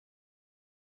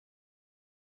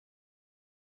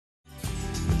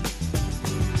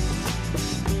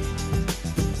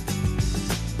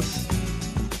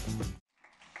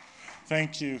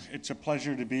Thank you. It's a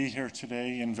pleasure to be here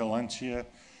today in Valencia.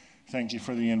 Thank you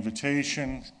for the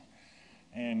invitation,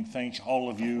 and thank all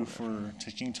of you for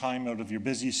taking time out of your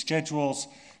busy schedules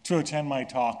to attend my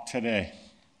talk today.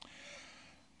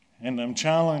 And I'm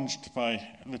challenged by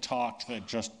the talk that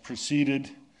just preceded.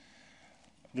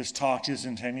 This talk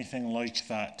isn't anything like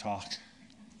that talk.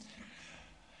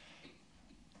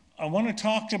 I want to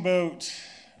talk about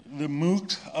the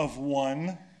MOOC of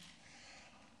one.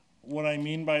 What I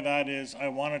mean by that is I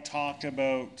want to talk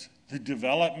about the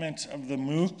development of the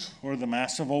MOOC, or the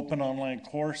Massive Open Online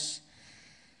Course.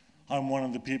 I'm one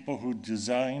of the people who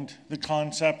designed the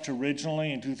concept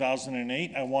originally in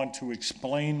 2008. I want to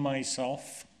explain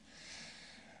myself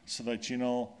so that you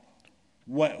know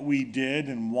what we did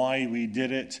and why we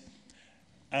did it.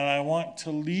 And I want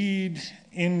to lead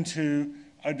into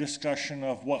a discussion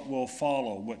of what will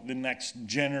follow, what the next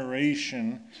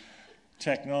generation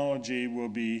technology will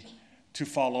be to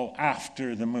follow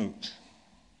after the MOOC.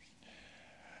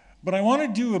 But I want to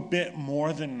do a bit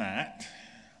more than that.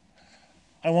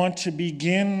 I want to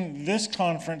begin this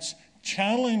conference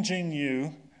challenging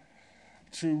you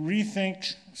to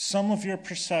rethink some of your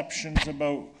perceptions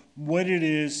about what it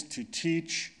is to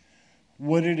teach,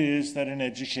 what it is that an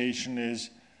education is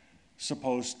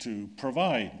supposed to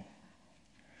provide.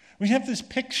 We have this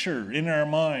picture in our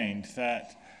mind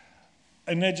that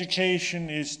an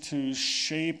education is to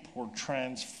shape or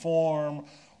transform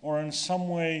or in some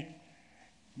way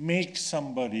make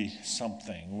somebody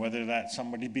something, whether that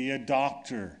somebody be a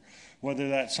doctor, whether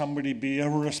that somebody be a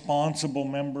responsible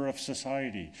member of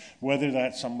society, whether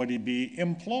that somebody be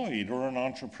employed or an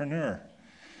entrepreneur.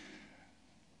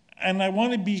 And I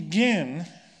want to begin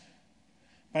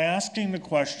by asking the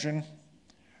question,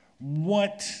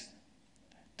 what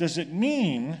does it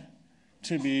mean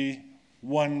to be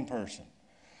one person?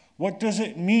 What does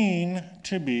it mean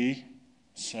to be,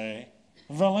 say,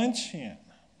 Valencian?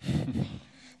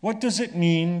 What does it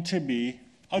mean to be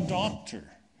a doctor?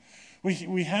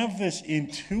 We have this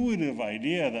intuitive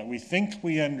idea that we think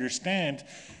we understand.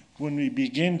 When we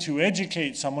begin to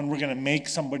educate someone, we're going to make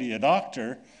somebody a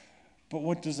doctor. But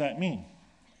what does that mean?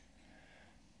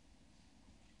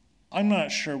 I'm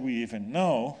not sure we even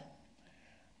know.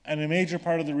 And a major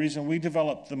part of the reason we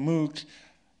developed the MOOC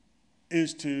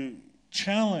is to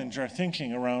challenge our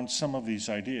thinking around some of these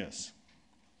ideas.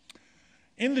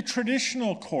 In the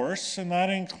traditional course, and that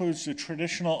includes the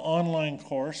traditional online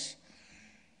course,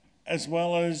 as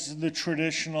well as the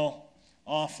traditional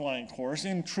offline course,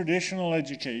 in traditional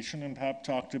education, and Pap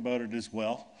talked about it as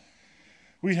well,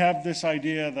 we have this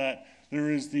idea that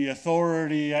there is the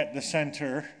authority at the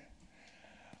center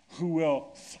who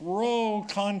will throw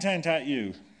content at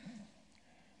you.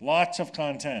 Lots of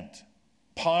content,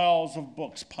 piles of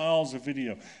books, piles of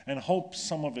video, and hope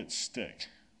some of it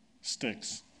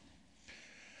sticks.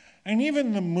 And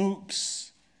even the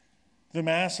MOOCs, the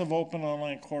massive open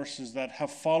online courses that have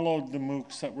followed the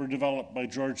MOOCs that were developed by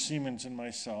George Siemens and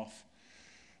myself,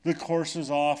 the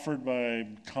courses offered by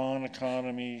Khan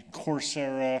Academy,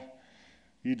 Coursera,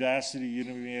 Udacity,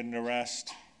 Udemy, and the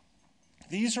rest,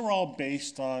 these are all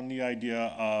based on the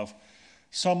idea of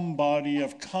some body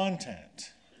of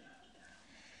content.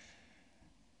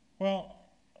 Well,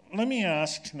 let me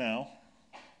ask now,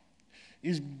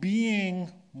 is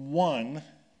being one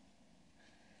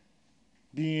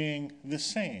being the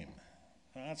same?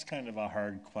 Now, that's kind of a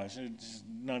hard question. It's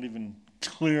not even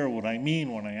clear what I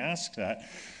mean when I ask that.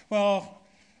 Well,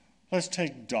 let's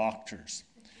take doctors.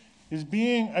 Is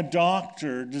being a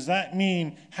doctor, does that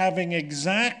mean having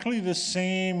exactly the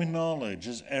same knowledge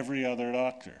as every other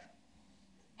doctor?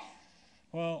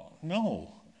 Well,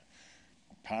 no.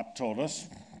 Pap told us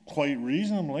quite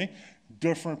reasonably,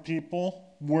 different people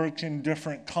work in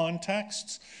different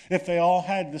contexts. If they all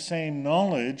had the same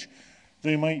knowledge,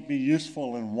 they might be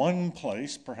useful in one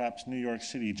place, perhaps New York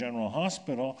City General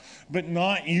Hospital, but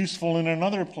not useful in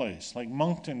another place, like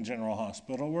Moncton General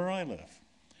Hospital, where I live.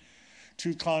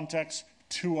 Two contexts,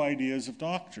 two ideas of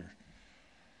doctor.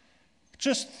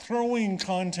 Just throwing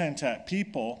content at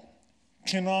people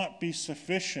cannot be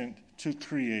sufficient to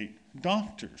create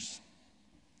doctors.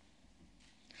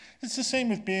 It's the same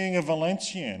with being a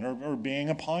Valencian or being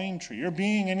a pine tree or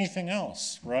being anything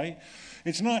else, right?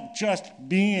 It's not just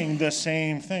being the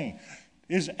same thing.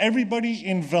 Is everybody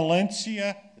in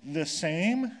Valencia the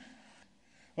same?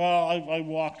 Well, I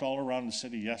walked all around the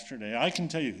city yesterday. I can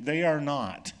tell you, they are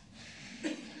not.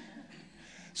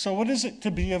 So what is it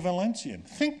to be a Valencian?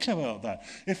 Think about that.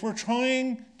 If we're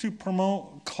trying to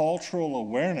promote cultural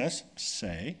awareness,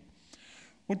 say,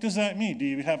 what does that mean? Do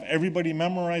you have everybody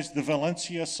memorize the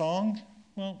Valencia song?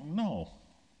 Well, no.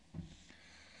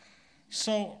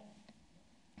 So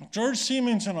George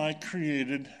Siemens and I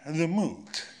created the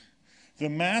MOOC, the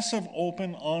massive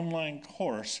open online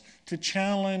course, to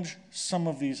challenge some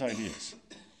of these ideas.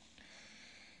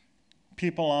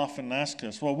 People often ask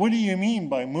us, well, what do you mean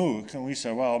by MOOC? And we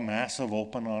say, well, massive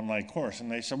open online course.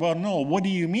 And they say, well, no, what do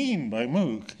you mean by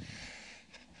MOOC?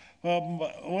 Well,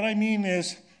 what I mean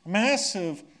is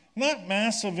massive, not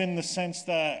massive in the sense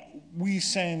that we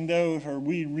send out or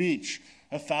we reach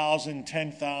 1,000,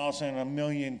 10,000,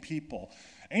 1,000,000 people.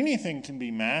 Anything can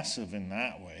be massive in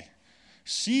that way.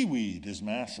 Seaweed is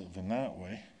massive in that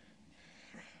way.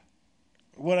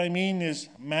 What I mean is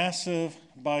massive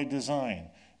by design.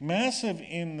 Massive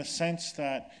in the sense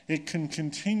that it can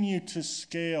continue to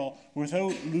scale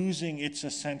without losing its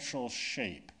essential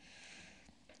shape.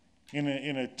 In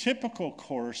a typical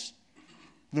course,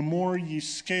 the more you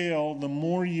scale, the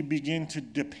more you begin to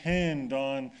depend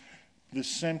on the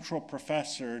central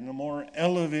professor, and the more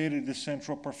elevated the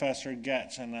central professor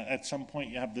gets, and at some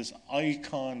point you have this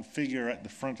icon figure at the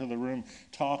front of the room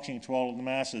talking to all of the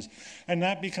masses. And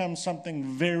that becomes something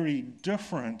very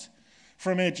different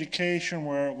from education,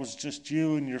 where it was just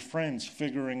you and your friends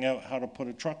figuring out how to put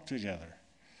a truck together.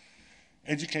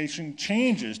 Education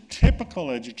changes, typical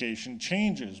education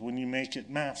changes when you make it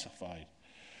massified.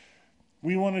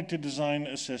 We wanted to design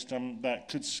a system that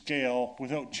could scale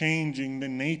without changing the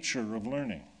nature of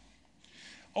learning.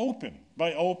 Open.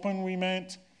 By open, we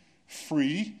meant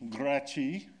free,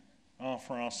 gratuit, en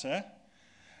français,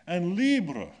 and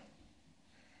libre.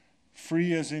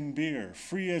 Free as in beer,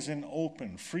 free as in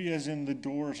open, free as in the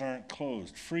doors aren't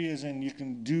closed, free as in you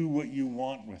can do what you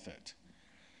want with it.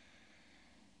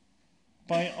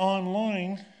 By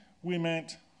online, we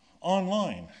meant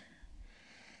online.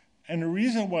 And the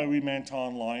reason why we meant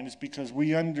online is because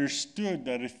we understood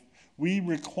that if we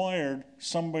required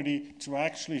somebody to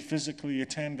actually physically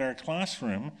attend our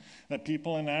classroom, that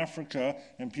people in Africa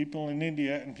and people in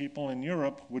India and people in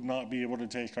Europe would not be able to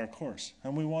take our course,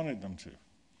 and we wanted them to.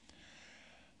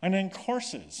 And then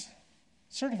courses,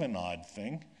 sort of an odd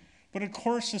thing, but a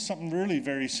course is something really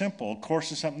very simple. A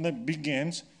course is something that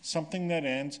begins, something that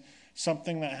ends,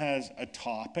 something that has a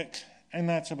topic, and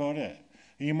that's about it.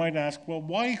 You might ask, well,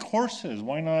 why courses?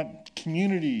 Why not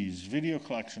communities, video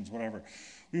collections, whatever?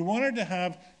 We wanted to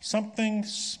have something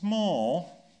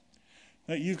small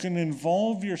that you can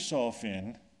involve yourself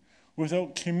in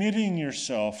without committing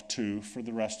yourself to for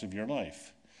the rest of your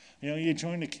life. You know, you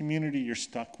join a community, you're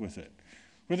stuck with it.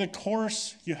 With a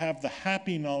course, you have the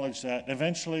happy knowledge that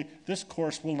eventually this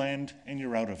course will end and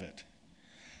you're out of it.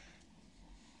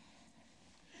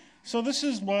 So this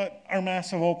is what our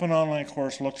massive open online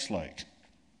course looks like.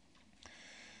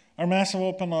 Our massive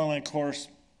open online course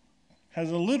has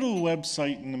a little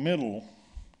website in the middle,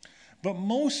 but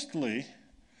mostly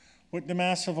what the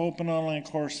massive open online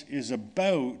course is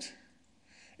about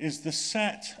is the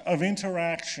set of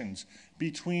interactions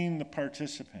between the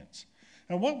participants.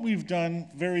 And what we've done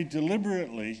very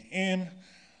deliberately in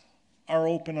our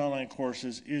open online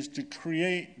courses is to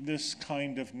create this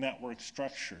kind of network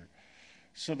structure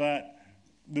so that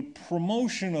the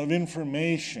promotion of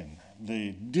information,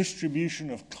 the distribution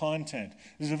of content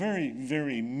is a very,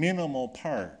 very minimal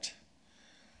part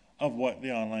of what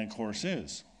the online course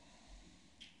is.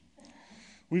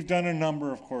 We've done a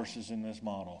number of courses in this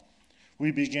model.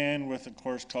 We began with a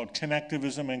course called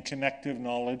Connectivism and Connective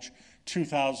Knowledge,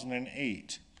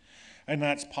 2008, and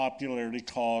that's popularly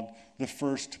called the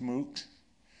first MOOC.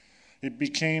 It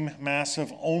became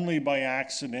massive only by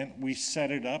accident. We set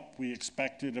it up. We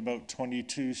expected about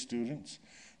 22 students.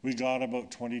 We got about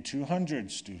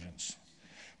 2,200 students.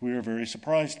 We were very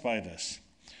surprised by this,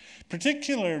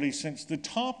 particularly since the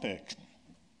topic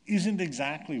isn't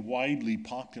exactly widely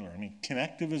popular. I mean,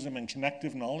 connectivism and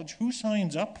connective knowledge, who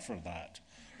signs up for that?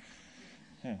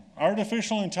 Yeah.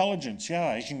 Artificial intelligence, yeah,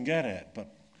 I can get it,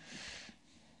 but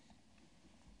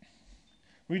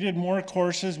we did more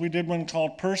courses. We did one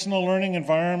called Personal Learning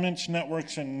Environments,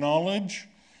 Networks, and Knowledge,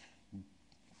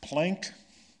 Plank.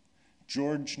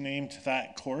 George named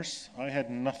that course. I had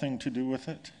nothing to do with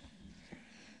it.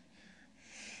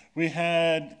 We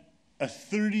had a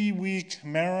 30-week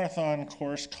marathon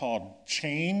course called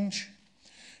Change,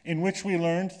 in which we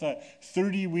learned that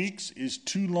 30 weeks is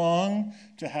too long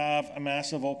to have a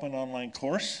massive open online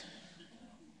course.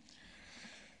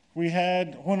 We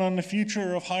had one on the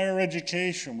future of higher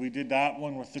education. We did that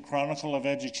one with the Chronicle of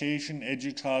Education,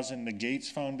 EDUCAUSE, and the Gates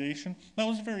Foundation. That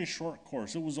was a very short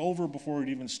course. It was over before it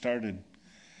even started.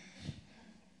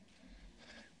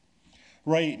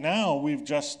 Right now, we've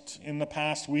just, in the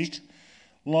past week,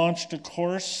 launched a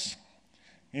course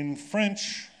in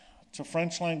French. It's a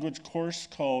French language course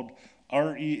called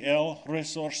REL,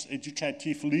 Ressources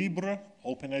Éducatives Libres.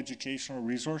 open educational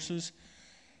resources,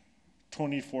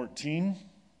 2014,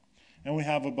 and we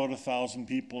have about 1,000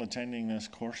 people attending this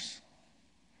course.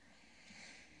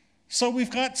 So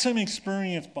we've got some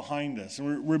experience behind us.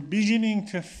 We're beginning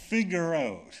to figure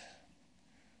out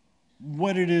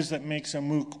what it is that makes a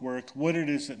MOOC work, what it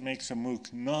is that makes a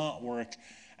MOOC not work,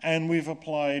 and we've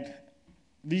applied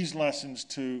these lessons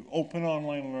to open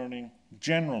online learning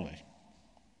generally.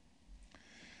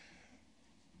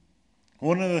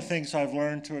 One of the things I've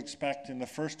learned to expect in the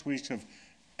first week of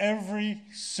every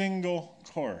single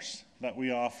course that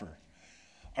we offer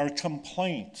are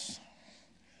complaints.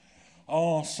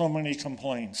 Oh, so many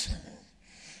complaints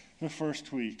the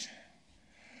first week.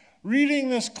 Reading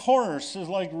this course is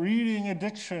like reading a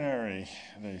dictionary,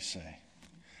 they say.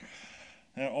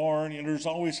 Or there's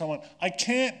always someone, I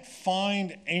can't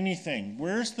find anything.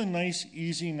 Where's the nice,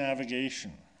 easy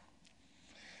navigation?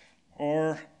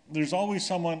 Or there's always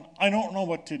someone, I don't know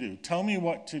what to do. Tell me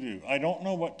what to do. I don't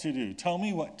know what to do. Tell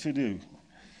me what to do.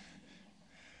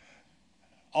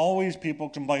 Always people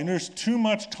complain, there's too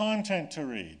much content to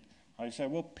read. I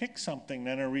said, well, pick something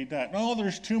then and read that. No,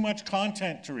 there's too much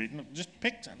content to read. No, just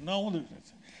pick something. No,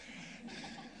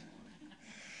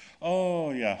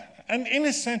 oh, yeah. And in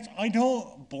a sense, I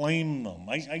don't blame them.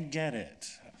 I get it.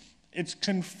 It's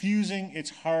confusing,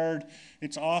 it's hard,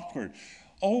 it's awkward.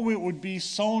 Oh, it would be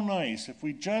so nice if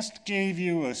we just gave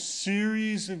you a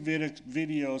series of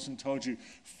videos and told you,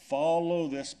 follow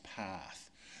this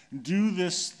path. Do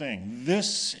this thing.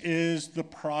 This is the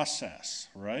process,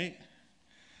 right?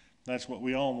 That's what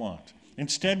we all want.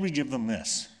 Instead, we give them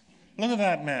this. Look at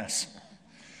that mess.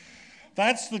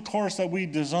 That's the course that we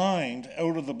designed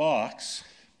out of the box.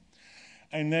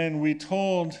 And then we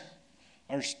told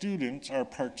our students, our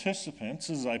participants,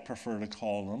 as I prefer to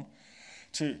call them,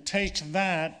 to take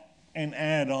that and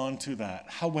add on to that,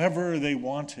 however they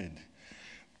wanted.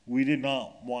 We did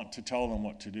not want to tell them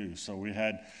what to do, so we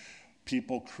had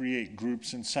people create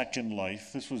groups in Second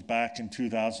Life. This was back in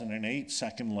 2008.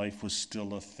 Second Life was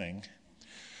still a thing.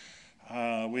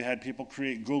 We had people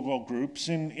create Google groups.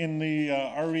 In the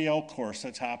REL course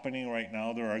that's happening right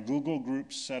now, there are Google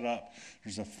groups set up.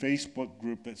 There's a Facebook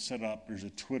group that's set up. There's a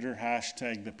Twitter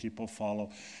hashtag that people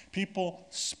follow. People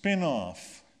spin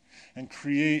off and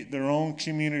create their own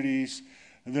communities,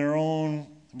 their own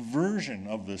version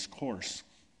of this course.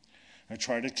 I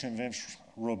try to convince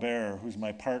Robert, who's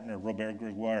my partner, Robert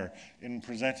Gregoire, in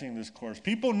presenting this course.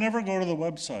 People never go to the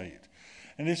website.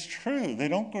 And it's true, they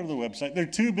don't go to the website. They're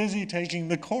too busy taking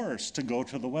the course to go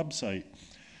to the website.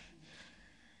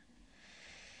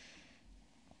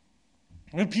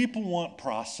 And people want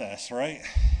process, right?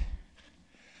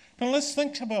 But let's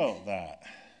think about that.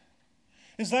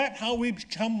 Is that how we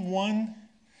become one?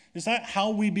 Is that how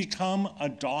we become a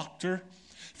doctor?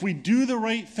 If we do the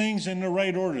right things in the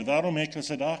right order, that'll make us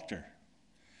a doctor.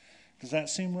 Does that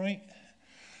seem right?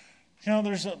 You know,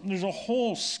 there's a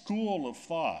whole school of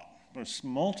thought. There's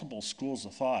multiple schools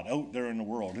of thought out there in the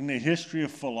world. In the history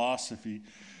of philosophy,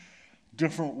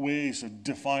 different ways of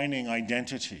defining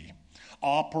identity.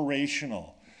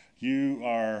 Operational. You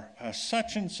are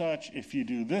such and such if you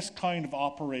do this kind of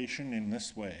operation in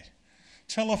this way.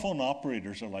 Telephone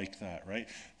operators are like that, right?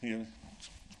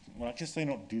 Well, I guess they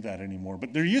don't do that anymore.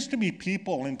 But there used to be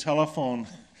people in telephone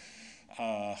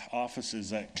offices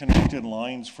that connected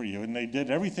lines for you, and they did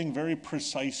everything very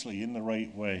precisely in the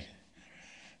right way.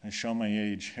 I show my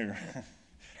age here.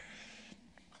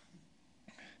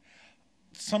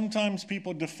 Sometimes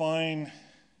people define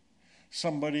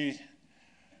somebody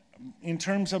in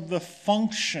terms of the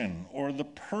function or the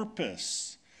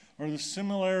purpose or the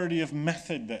similarity of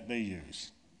method that they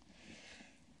use.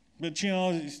 But, you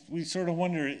know, we sort of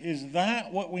wonder, is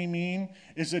that what we mean?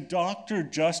 Is a doctor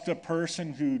just a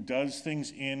person who does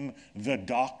things in the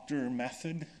doctor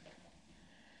method?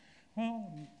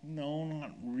 Well, no,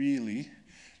 not really.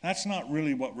 That's not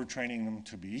really what we're training them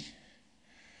to be.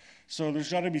 So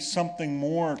there's got to be something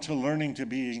more to learning to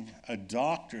be a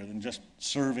doctor than just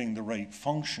serving the right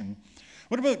function.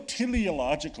 What about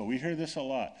teleological? We hear this a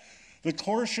lot. The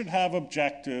course should have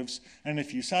objectives, and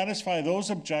if you satisfy those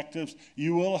objectives,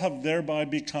 you will have thereby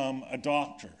become a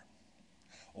doctor,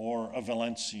 or a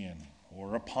Valencian,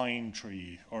 or a pine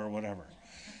tree, or whatever.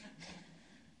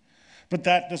 But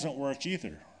that doesn't work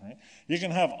either, right? You can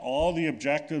have all the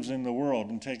objectives in the world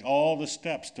and take all the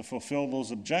steps to fulfill those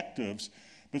objectives,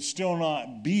 but still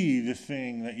not be the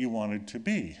thing that you wanted to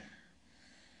be.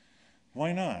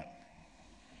 Why not?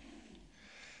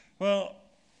 Well,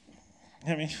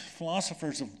 I mean,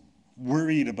 philosophers have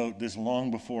worried about this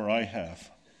long before I have.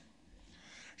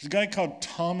 There's a guy called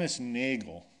Thomas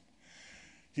Nagel.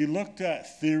 He looked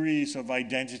at theories of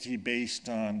identity based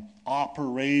on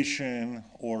operation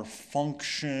or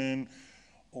function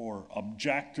or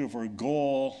objective or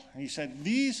goal. And he said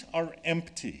these are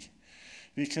empty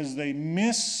because they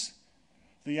miss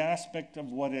the aspect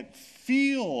of what it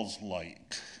feels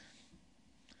like.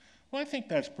 Well, I think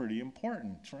that's pretty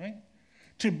important, right?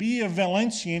 To be a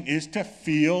Valencian is to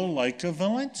feel like a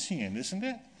Valencian, isn't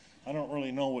it? I don't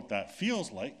really know what that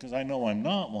feels like because I know I'm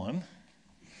not one.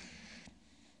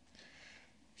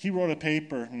 He wrote a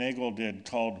paper, Nagel did,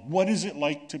 called What Is It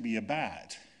Like to Be a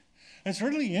Bat? And it's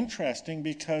really interesting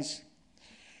because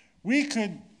we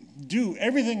could do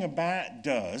everything a bat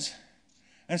does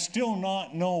and still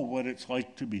not know what it's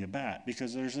like to be a bat,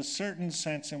 because there's a certain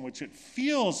sense in which it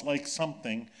feels like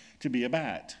something to be a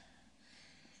bat.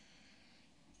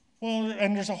 Well,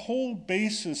 and there's a whole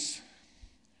basis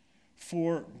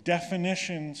for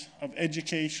definitions of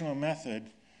educational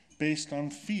method based on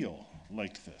feel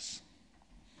like this.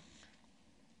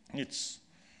 It's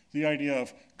the idea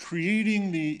of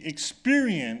creating the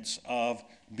experience of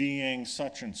being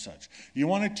such and such. You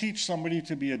want to teach somebody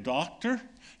to be a doctor?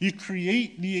 You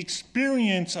create the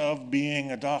experience of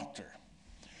being a doctor.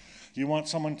 You want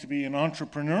someone to be an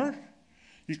entrepreneur?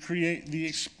 You create the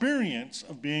experience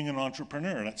of being an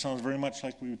entrepreneur. That sounds very much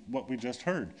like what we just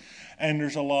heard. And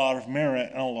there's a lot of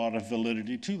merit and a lot of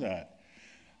validity to that.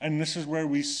 And this is where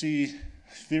we see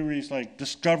theories like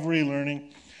discovery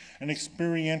learning and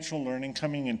experiential learning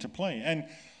coming into play. And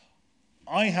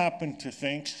I happen to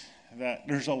think that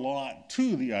there's a lot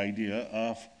to the idea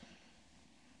of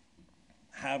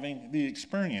having the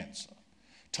experience.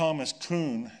 Thomas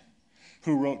Kuhn,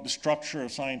 who wrote The Structure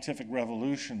of Scientific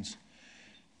Revolutions,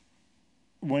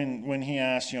 when he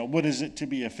asked, what is it to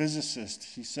be a physicist?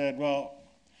 He said, well,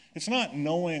 it's not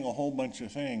knowing a whole bunch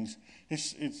of things.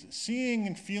 It's seeing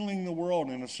and feeling the world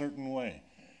in a certain way.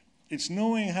 It's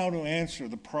knowing how to answer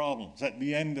the problems at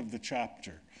the end of the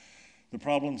chapter. The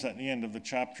problems at the end of the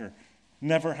chapter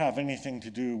never have anything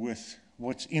to do with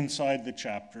what's inside the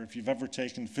chapter. If you've ever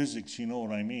taken physics, you know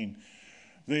what I mean.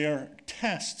 They are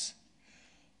tests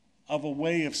of a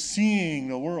way of seeing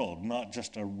the world, not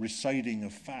just a reciting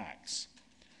of facts.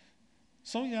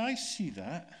 So yeah, I see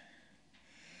that.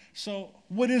 So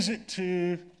what is it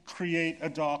to create a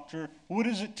doctor? What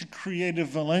is it to create a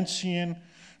Valencian?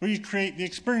 Well, you create the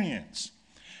experience.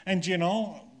 And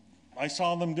I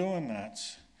saw them doing that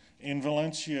in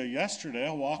Valencia yesterday.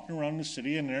 I walked around the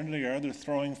city, and there they are. They're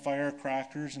throwing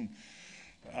firecrackers and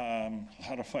a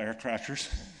lot of firecrackers,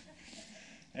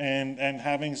 and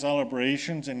having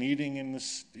celebrations and eating in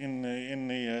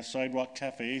the sidewalk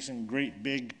cafes and great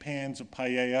big pans of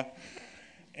paella.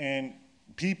 And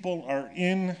people are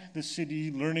in the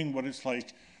city learning what it's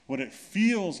like, what it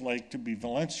feels like to be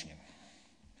Valencian.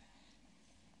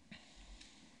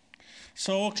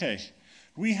 So, okay,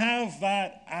 we have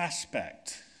that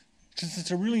aspect, because it's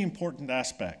a really important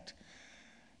aspect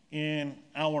in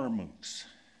our MOOCs.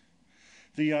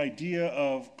 The idea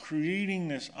of creating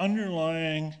this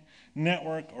underlying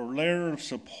network or layer of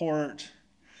support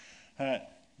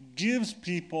that gives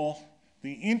people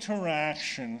the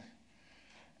interaction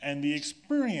and the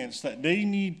experience that they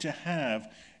need to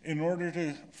have in order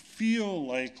to feel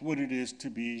like what it is to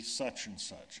be such and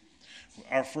such.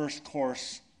 Our first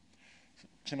course,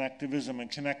 Connectivism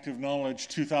and Connective Knowledge,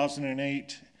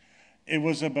 2008, it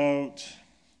was about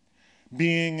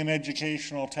being an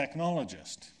educational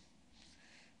technologist.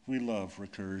 We love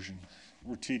recursion.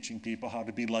 We're teaching people how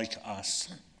to be like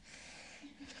us.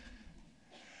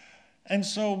 And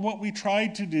so what we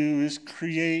tried to do is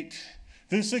create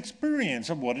this experience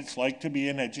of what it's like to be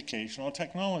an educational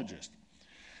technologist.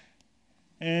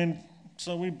 And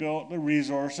so we built the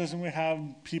resources, and we have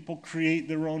people create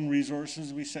their own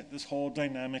resources. We set this whole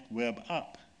dynamic web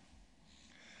up.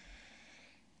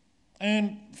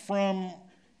 And from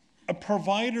a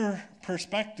provider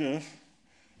perspective,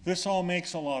 this all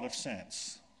makes a lot of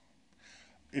sense.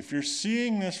 If you're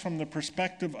seeing this from the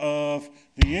perspective of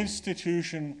the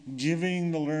institution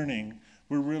giving the learning,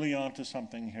 we're really onto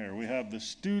something here. We have the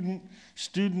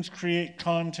students create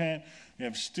content. We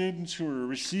have students who are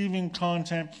receiving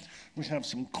content. We have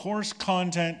some course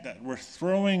content that we're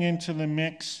throwing into the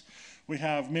mix. We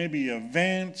have maybe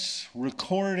events,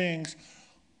 recordings,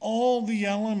 all the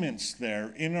elements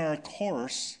there in our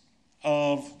course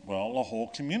of, well, a whole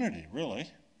community, really.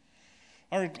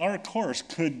 Our course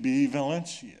could be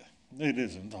Valencia. It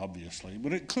isn't, obviously,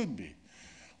 but it could be.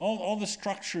 All the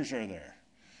structures are there.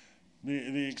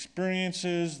 The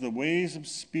experiences, the ways of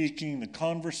speaking, the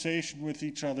conversation with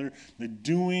each other, the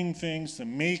doing things, the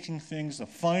making things, the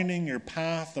finding your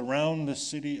path around the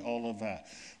city, all of that.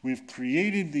 We've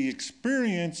created the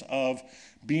experience of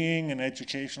being an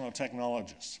educational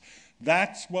technologist.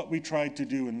 That's what we tried to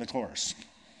do in the course.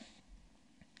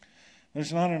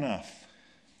 There's not enough.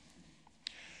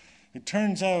 It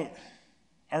turns out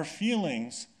our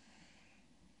feelings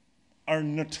are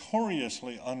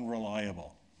notoriously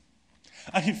unreliable.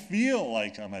 I feel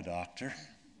like I'm a doctor.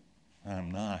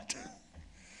 I'm not.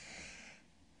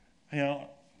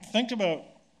 Think about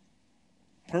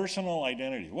personal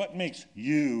identity. What makes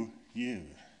you, you?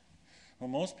 Well,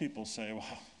 most people say, well,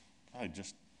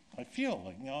 I feel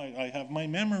like, I have my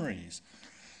memories.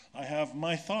 I have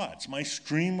my thoughts, my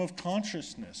stream of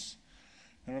consciousness.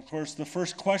 And of course, the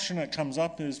first question that comes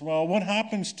up is, well, what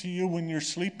happens to you when you're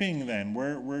sleeping then?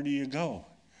 Where do you go?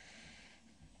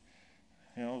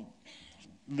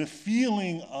 The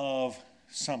feeling of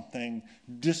something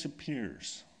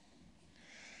disappears.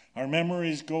 Our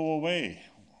memories go away.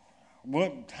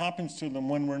 What happens to them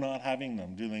when we're not having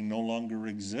them? Do they no longer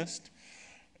exist?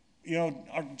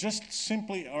 Just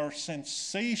simply our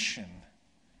sensation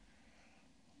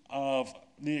of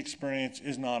the experience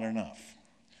is not enough.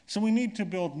 So we need to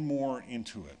build more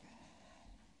into it.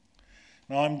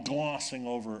 Now, I'm glossing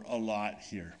over a lot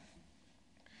here,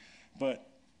 but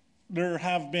there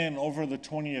have been, over the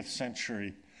 20th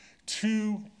century,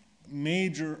 two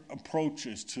major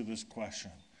approaches to this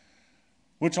question,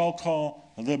 which I'll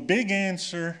call the big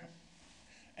answer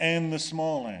and the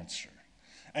small answer.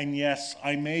 And yes,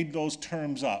 I made those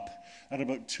terms up at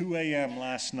about 2 a.m.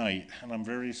 last night, and I'm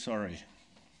very sorry.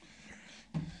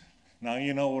 Now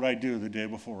you know what I do the day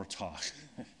before a talk.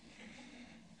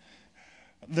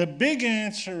 The big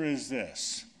answer is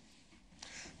this.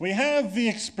 We have the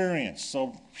experience.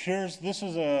 So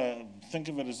think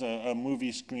of it as a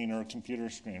movie screen or a computer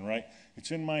screen, right?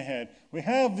 It's in my head. We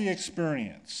have the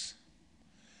experience.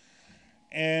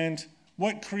 And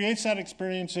what creates that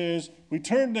experience is we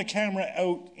turn the camera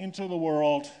out into the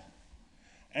world,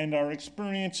 and our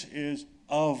experience is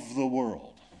of the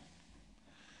world.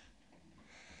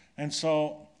 And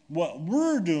so what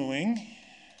we're doing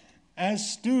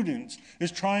as students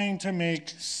is trying to make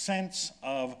sense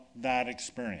of that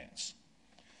experience.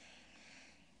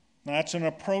 That's an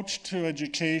approach to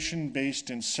education based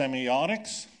in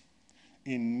semiotics,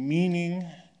 in meaning,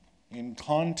 in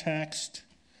context,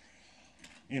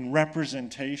 in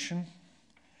representation,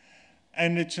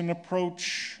 and it's an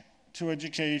approach to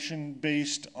education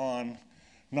based on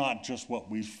not just what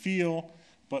we feel,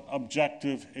 but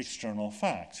objective external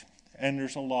fact. And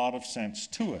there's a lot of sense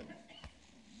to it.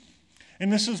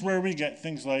 And this is where we get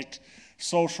things like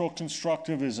social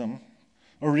constructivism,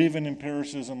 or even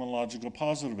empiricism and logical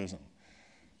positivism.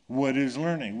 What is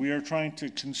learning? We are trying to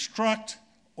construct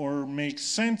or make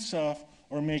sense of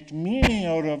or make meaning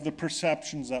out of the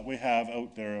perceptions that we have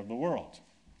out there of the world.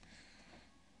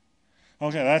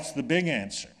 Okay, that's the big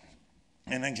answer.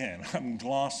 And again, I'm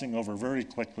glossing over very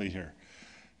quickly here.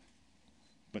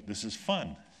 But this is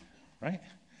fun, right?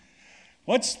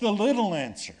 What's the little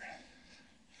answer?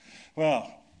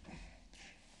 Well,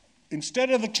 instead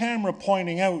of the camera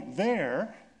pointing out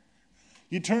there,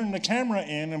 you turn the camera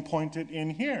in and point it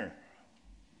in here.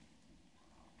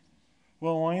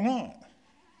 Well, why not?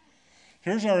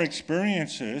 Here's our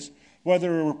experiences.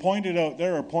 Whether we're pointed out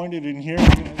there or pointed in here,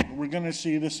 we're going to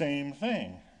see the same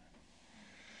thing.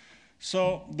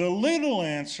 So the little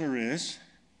answer is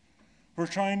we're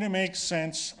trying to make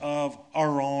sense of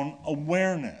our own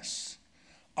awareness,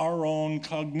 our own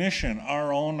cognition,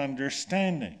 our own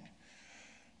understanding.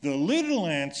 The little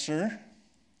answer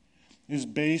is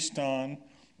based on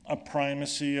a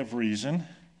primacy of reason.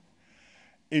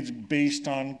 It's based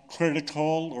on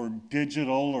critical or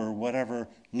digital or whatever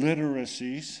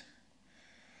literacies.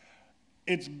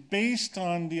 It's based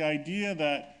on the idea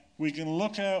that we can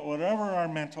look at whatever our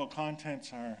mental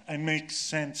contents are and make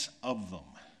sense of them.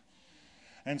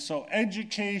 And so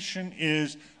education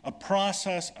is a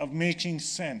process of making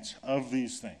sense of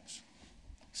these things.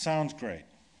 Sounds great.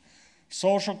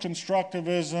 Social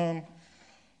constructivism,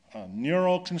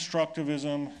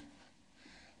 neuroconstructivism,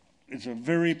 it's a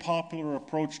very popular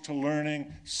approach to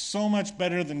learning, so much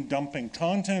better than dumping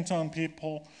content on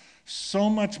people, so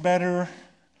much better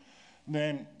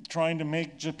than trying to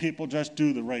make people just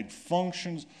do the right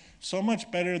functions, so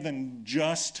much better than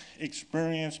just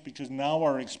experience, because now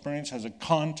our experience has a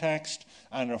context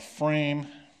and a frame.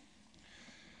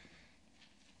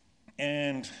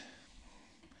 And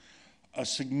a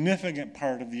significant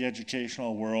part of the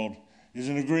educational world is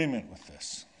in agreement with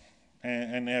this,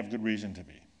 and they have good reason to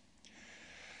be.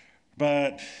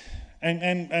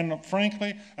 And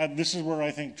frankly, this is where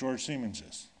I think George Siemens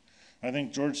is. I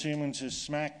think George Siemens is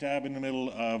smack dab in the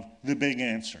middle of the big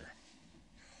answer.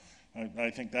 I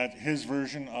think that his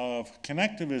version of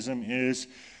connectivism is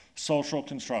social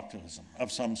constructivism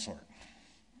of some sort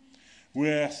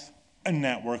with a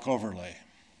network overlay.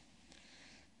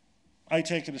 I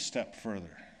take it a step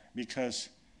further because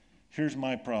here's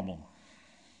my problem.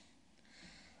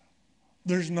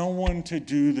 There's no one to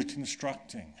do the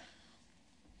constructing.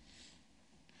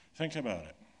 Think about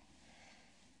it.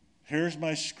 Here's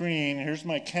my screen, here's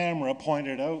my camera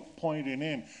pointed out, pointed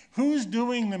in. Who's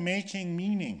doing the making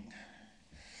meaning?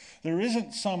 There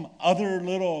isn't some other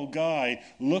little guy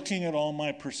looking at all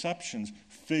my perceptions,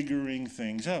 figuring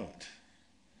things out.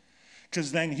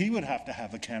 Because then he would have to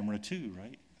have a camera too,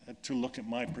 right? To look at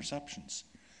my perceptions.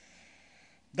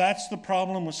 That's the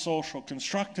problem with social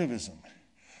constructivism.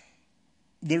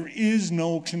 There is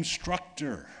no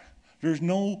constructor. There's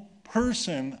no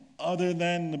person other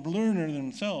than the learner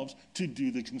themselves to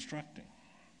do the constructing.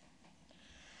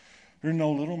 There's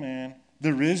no little man.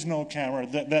 There is no camera.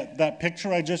 That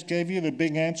picture I just gave you, the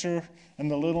big answer and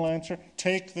the little answer,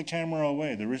 take the camera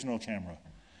away. There is no camera.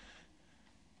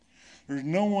 There's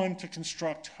no one to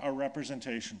construct our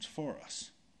representations for us.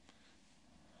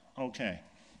 Okay.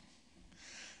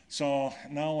 So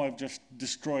now I've just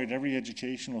destroyed every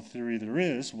educational theory there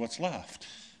is. What's left?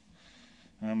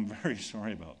 I'm very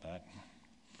sorry about that.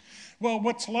 Well,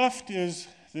 what's left is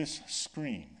this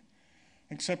screen,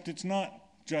 except it's not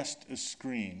just a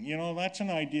screen. You know, that's an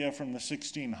idea from the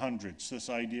 1600s, this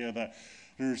idea that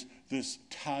there's this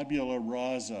tabula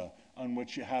rasa on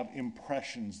which you have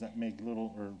impressions that make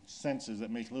little, or senses that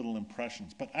make little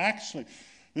impressions. But actually,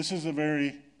 this is a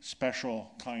very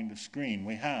special kind of screen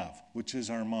we have, which is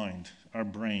our mind, our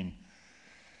brain.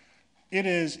 It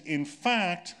is, in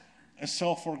fact, a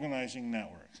self-organizing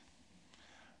network.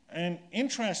 And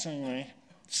interestingly,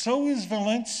 so is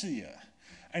Valencia.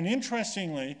 And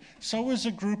interestingly, so is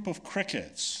a group of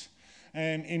crickets.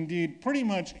 And indeed, pretty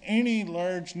much any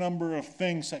large number of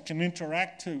things that can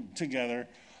interact together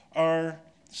are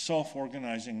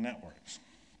self-organizing networks.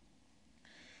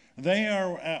 They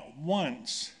are at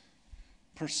once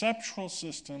perceptual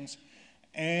systems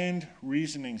and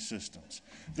reasoning systems.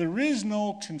 There is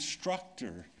no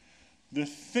constructor. The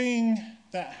thing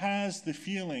that has the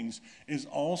feelings is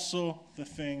also the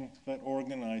thing that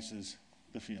organizes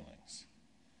the feelings.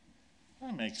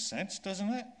 That makes sense, doesn't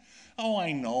it? Oh,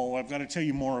 I know, I've got to tell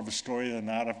you more of a story than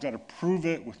that. I've got to prove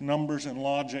it with numbers and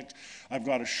logic. I've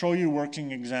got to show you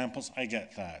working examples. I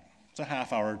get that. It's a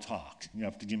half-hour talk. You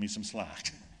have to give me some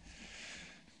slack.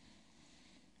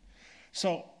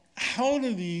 So how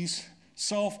do these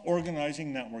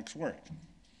self-organizing networks work?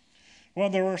 Well,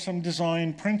 there are some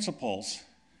design principles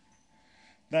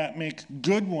that make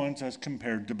good ones as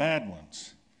compared to bad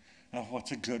ones. Now,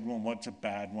 what's a good one? What's a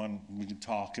bad one? We can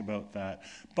talk about that.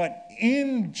 But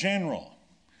in general,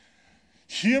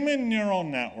 human neural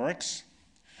networks,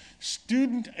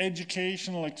 student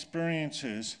educational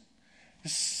experiences,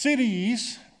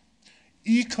 cities,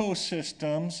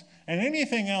 ecosystems, and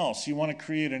anything else you want to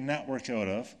create a network out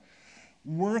of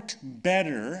work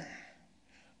better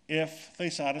if they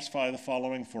satisfy the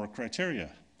following 4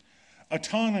 criteria.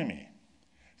 Autonomy.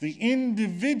 The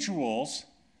individuals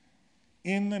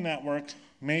in the network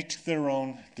make their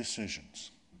own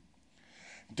decisions.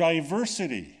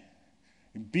 Diversity.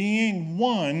 Being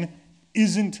one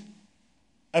isn't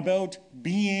about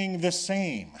being the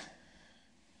same.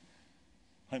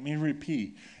 Let me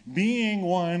repeat. Being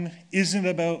one isn't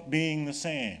about being the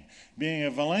same. Being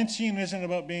a Valencian isn't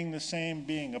about being the same.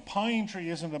 Being a pine tree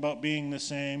isn't about being the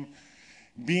same.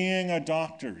 Being a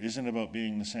doctor isn't about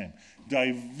being the same.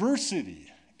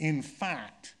 Diversity, in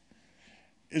fact,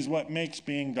 is what makes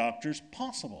being doctors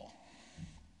possible.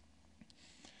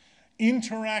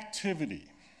 Interactivity.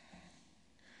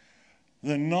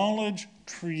 The knowledge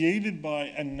created by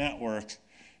a network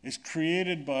is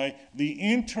created by the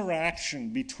interaction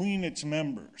between its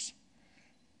members,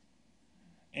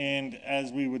 and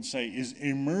as we would say, is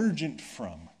emergent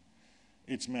from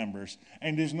its members,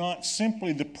 and is not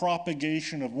simply the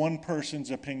propagation of one person's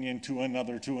opinion to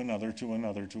another, to another, to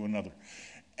another, to another.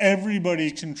 Everybody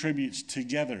contributes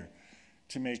together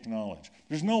to make knowledge.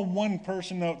 There's no one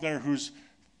person out there who's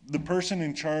the person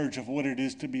in charge of what it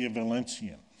is to be a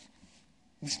Valencian.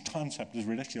 This concept is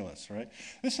ridiculous, right?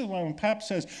 This is why when Pap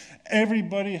says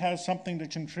everybody has something to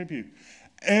contribute,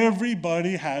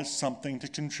 everybody has something to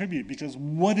contribute, because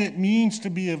what it means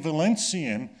to be a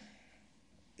Valencian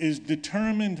is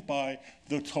determined by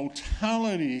the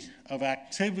totality of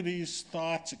activities,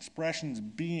 thoughts, expressions,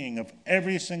 being of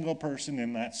every single person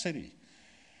in that city.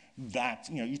 That,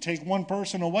 you take one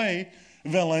person away,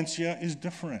 Valencia is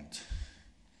different.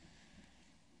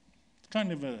 It's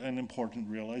kind of an important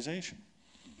realization.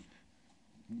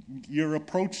 Your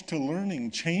approach to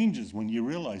learning changes when you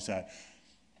realize that.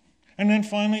 And then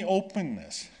finally,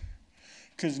 openness.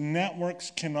 Because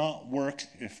networks cannot work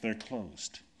if they're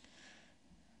closed.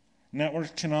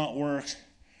 Networks cannot work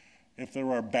if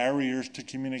there are barriers to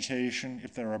communication,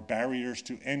 if there are barriers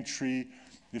to entry,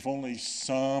 if only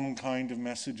some kind of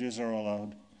messages are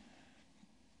allowed.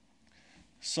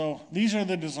 So these are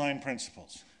the design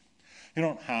principles. You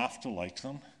don't have to like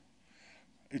them.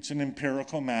 It's an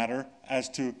empirical matter as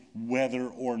to whether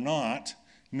or not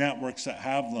networks that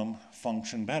have them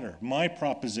function better. My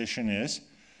proposition is,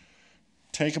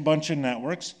 take a bunch of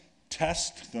networks,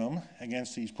 test them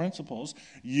against these principles.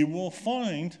 You will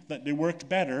find that they work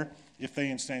better if they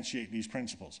instantiate these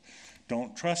principles.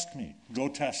 Don't trust me. Go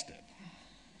test it.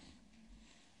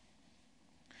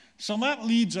 So that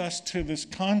leads us to this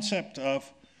concept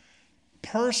of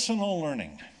personal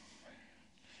learning.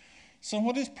 So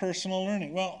what is personal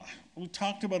learning? Well, we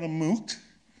talked about a MOOC,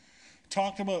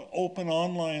 talked about open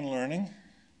online learning,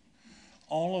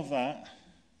 all of that.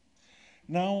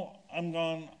 Now I'm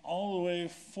gone all the way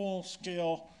full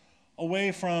scale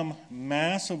away from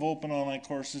massive open online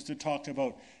courses to talk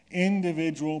about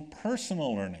individual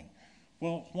personal learning.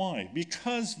 Well, why?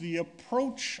 Because the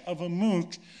approach of a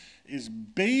MOOC is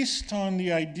based on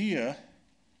the idea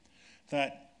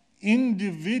that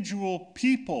individual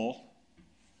people,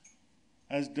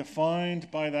 as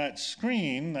defined by that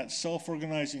screen, that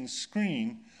self-organizing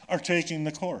screen, are taking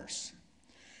the course.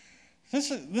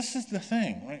 This is the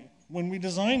thing, right? When we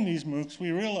designed these MOOCs,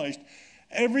 we realized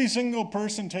every single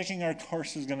person taking our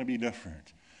course is going to be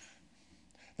different.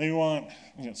 They want,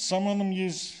 some of them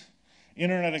use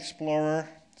Internet Explorer,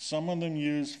 some of them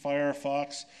use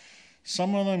Firefox,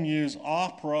 some of them use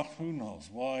Opera, who knows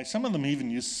why. Some of them even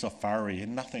use Safari,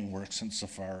 and nothing works in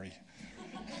Safari.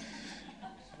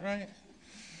 Right?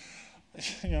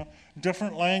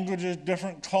 Different languages,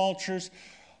 different cultures.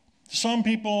 Some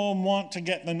people want to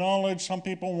get the knowledge, some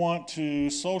people want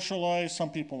to socialize, some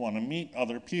people want to meet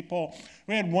other people.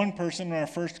 We had one person in our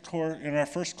first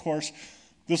course,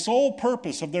 the sole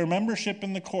purpose of their membership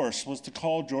in the course was to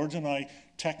call George and I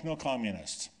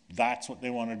techno-communists. That's what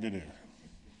they wanted to do.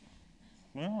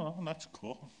 Well, that's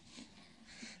cool.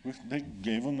 They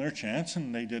gave them their chance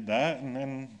and they did that, and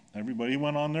then everybody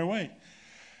went on their way.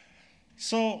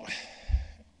 So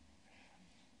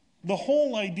the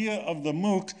whole idea of the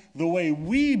MOOC, the way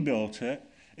we built it,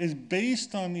 is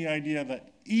based on the idea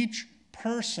that each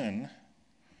person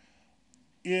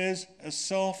is a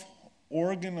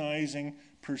self-organizing,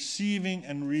 perceiving,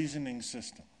 and reasoning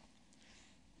system.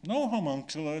 No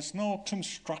homunculus, no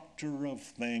constructor of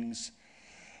things.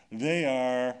 They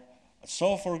are a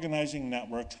self-organizing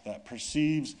network that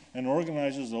perceives and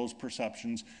organizes those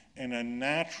perceptions in a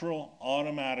natural,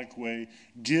 automatic way,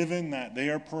 given that they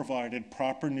are provided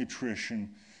proper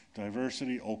nutrition,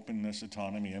 diversity, openness,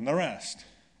 autonomy, and the rest.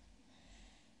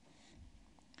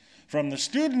 From the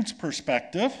student's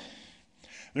perspective,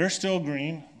 they're still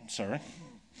green. Sorry.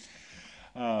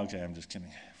 Okay, I'm just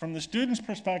kidding. From the student's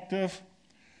perspective,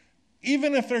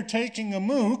 even if they're taking a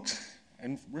MOOC,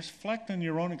 and reflect on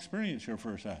your own experience here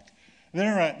for a sec,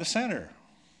 they're at the center.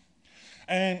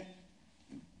 And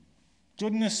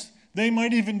goodness, they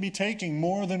might even be taking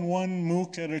more than one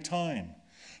MOOC at a time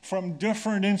from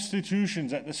different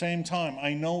institutions at the same time.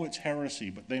 I know it's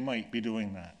heresy, but they might be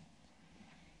doing that.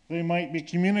 They might be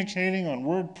communicating on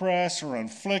WordPress or on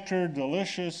Flickr,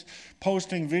 Delicious,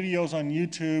 posting videos on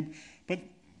YouTube, but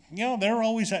they're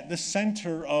always at the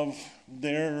center of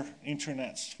their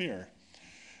internet sphere.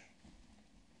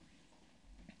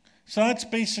 So that's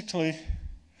basically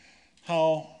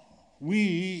how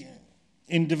we,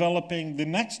 in developing the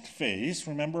next phase,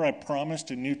 remember I promised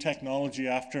a new technology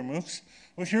after MOOCs?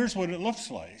 Well, here's what it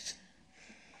looks like.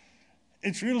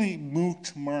 It's really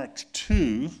MOOC Mark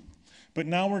II, but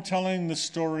now we're telling the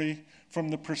story from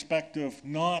the perspective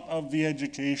not of the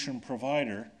education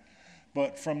provider,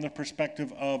 but from the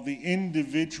perspective of the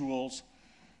individuals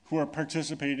who are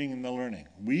participating in the learning.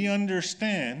 We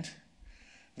understand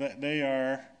that they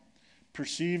are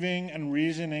perceiving and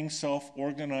reasoning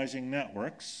self-organizing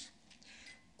networks.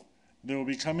 They will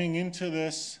be coming into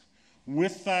this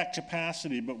with that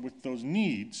capacity, but with those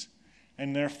needs,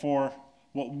 and therefore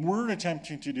what we're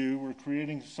attempting to do, we're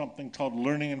creating something called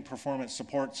Learning and Performance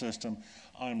Support System.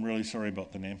 I'm really sorry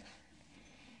about the name.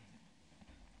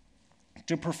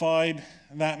 To provide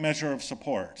that measure of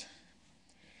support.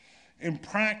 In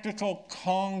practical,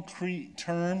 concrete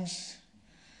terms,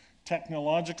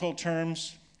 technological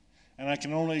terms, and I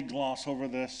can only gloss over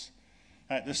this,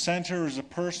 At the center is a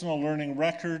personal learning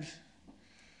record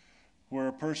where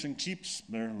a person keeps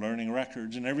their learning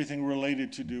records and everything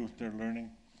related to do with their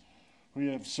learning. We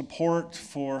have support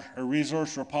for a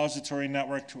resource repository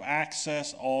network to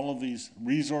access all of these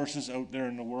resources out there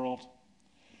in the world.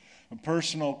 A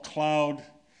personal cloud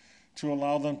to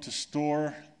allow them to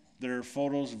store their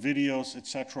photos, videos,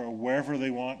 etc., wherever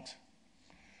they want.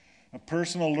 A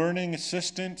personal learning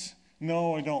assistant.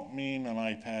 No, I don't mean an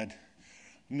iPad.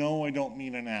 No, I don't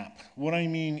mean an app. What I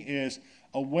mean is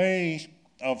a way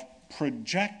of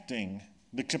projecting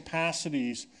the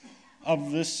capacities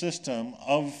of this system,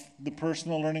 of the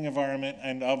personal learning environment,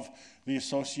 and of the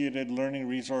associated learning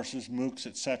resources, MOOCs,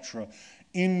 etc.,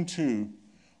 into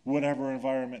whatever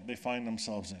environment they find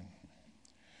themselves in.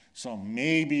 So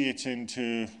maybe it's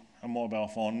into a mobile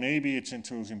phone, maybe it's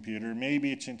into a computer,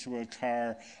 maybe it's into a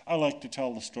car. I like to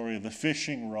tell the story of the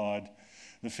fishing rod.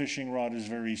 The fishing rod is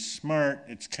very smart.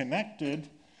 It's connected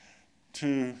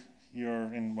to your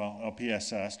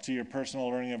LPSS, to your personal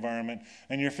learning environment,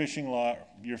 and your fishing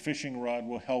rod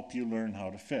will help you learn how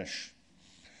to fish.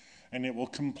 And it will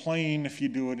complain if you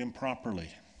do it improperly.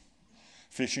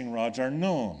 Fishing rods are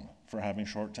known for having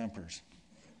short tempers.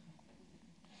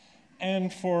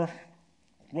 And for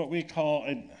what we call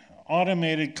an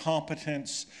automated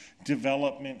competence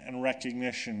development and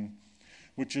recognition,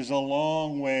 which is a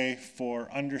long way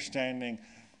for understanding,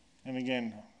 and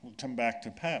again, we'll come back to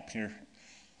PEP here,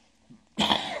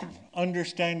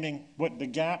 understanding what the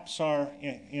gaps are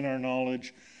in our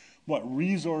knowledge, what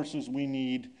resources we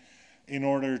need in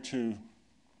order to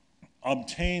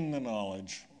obtain the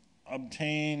knowledge,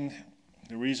 obtain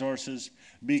the resources,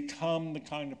 become the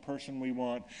kind of person we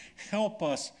want, help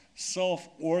us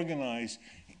self-organize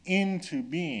into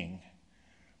being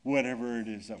whatever it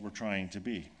is that we're trying to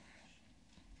be.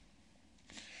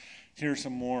 Here's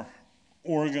a more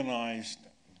organized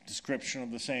description of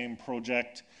the same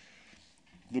project.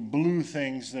 The blue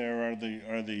things there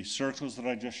are the circles that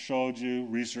I just showed you,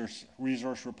 resource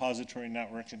repository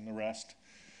network and the rest.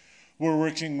 We're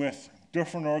working with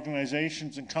different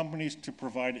organizations and companies to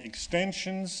provide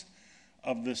extensions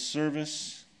of this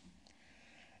service.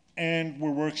 And we're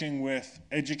working with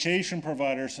education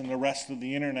providers and the rest of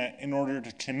the internet in order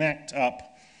to connect up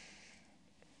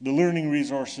the learning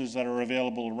resources that are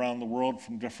available around the world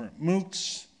from different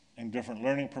MOOCs and different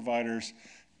learning providers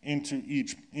into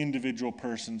each individual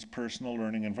person's personal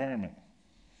learning environment.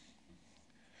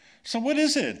 So what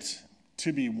is it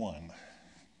to be one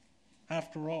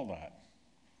after all that?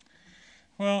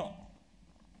 Well,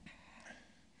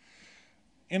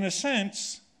 in a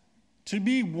sense, to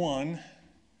be one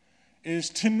is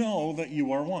to know that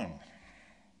you are one,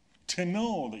 to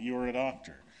know that you are a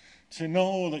doctor, to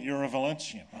know that you're a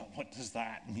Valencian. Well, what does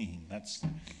that mean?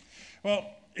 Well,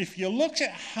 if you look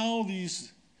at how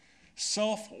these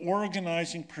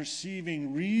self-organizing,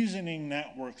 perceiving, reasoning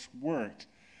networks work,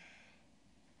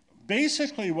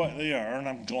 basically what they are, and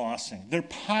I'm glossing, they're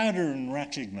pattern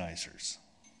recognizers.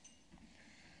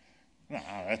 Now,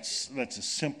 that's a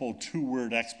simple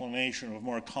two-word explanation of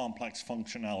more complex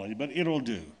functionality, but it'll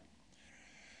do.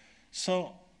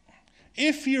 So,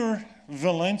 if you're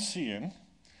Valencian,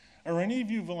 are any of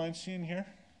you Valencian here?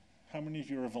 How many of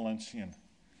you are Valencian?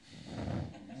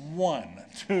 1,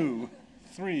 2,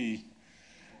 3.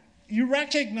 You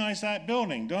recognize that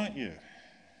building, don't you?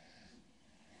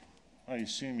 I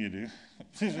assume you do.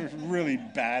 This is a really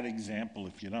bad example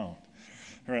if you don't,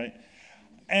 right?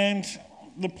 And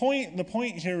the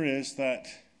point here is that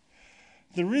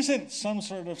there isn't some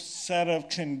sort of set of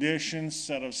conditions,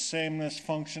 set of sameness,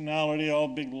 functionality, all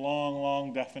big,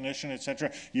 long definition,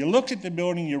 etc. You look at the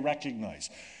building, you recognize.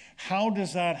 How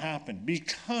does that happen?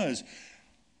 Because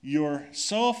your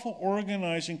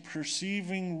self-organizing,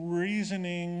 perceiving,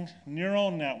 reasoning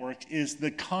neural network is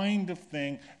the kind of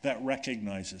thing that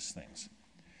recognizes things.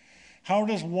 How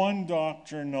does one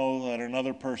doctor know that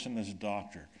another person is a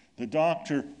doctor? The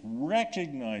doctor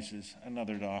recognizes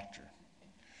another doctor.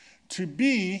 To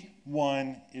be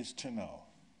one is to know.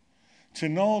 To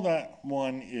know that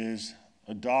one is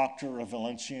a doctor, a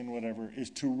Valencian, whatever, is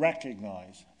to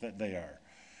recognize that they are.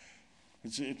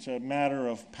 It's a matter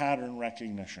of pattern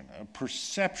recognition, a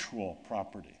perceptual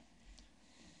property.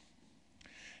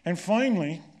 And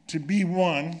finally, to be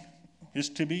one is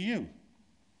to be you.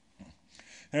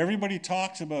 Everybody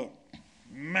talks about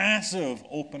massive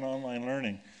open online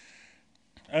learning.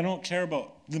 I don't care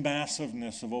about the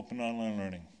massiveness of open online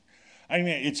learning. I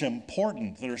mean, it's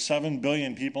important. There are 7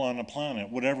 billion people on the planet.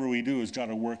 Whatever we do has got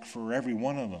to work for every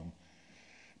one of them.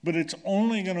 But it's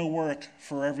only going to work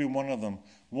for every one of them,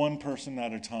 one person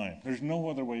at a time. There's no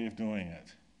other way of doing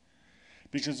it.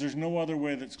 because there's no other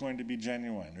way that's going to be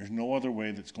genuine. There's no other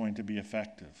way that's going to be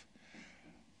effective.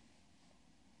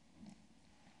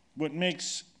 What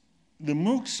makes the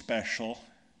MOOC special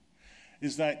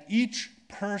is that each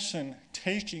person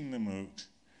taking the MOOC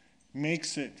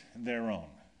makes it their own.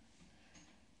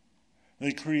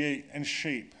 They create and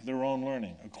shape their own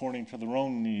learning according to their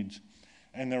own needs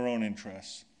and their own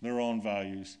interests, their own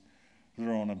values,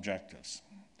 their own objectives.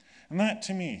 And that,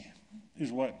 to me,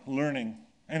 is what learning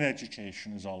and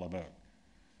education is all about.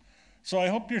 So I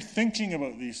hope you're thinking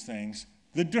about these things,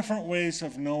 the different ways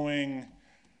of knowing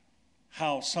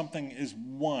how something is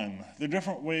won, the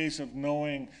different ways of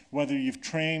knowing whether you've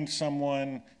trained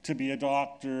someone to be a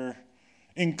doctor,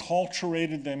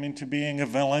 enculturated them into being a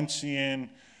Valencian,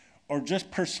 or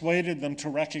just persuaded them to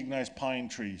recognize pine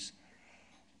trees.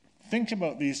 Think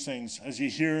about these things as you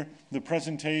hear the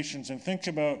presentations, and think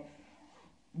about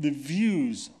the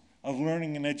views of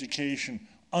learning and education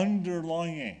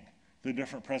underlying the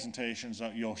different presentations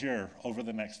that you'll hear over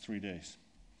the next 3 days.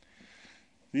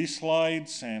 These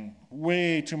slides and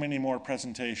way too many more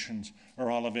presentations are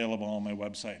all available on my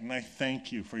website, and I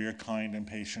thank you for your kind and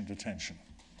patient attention.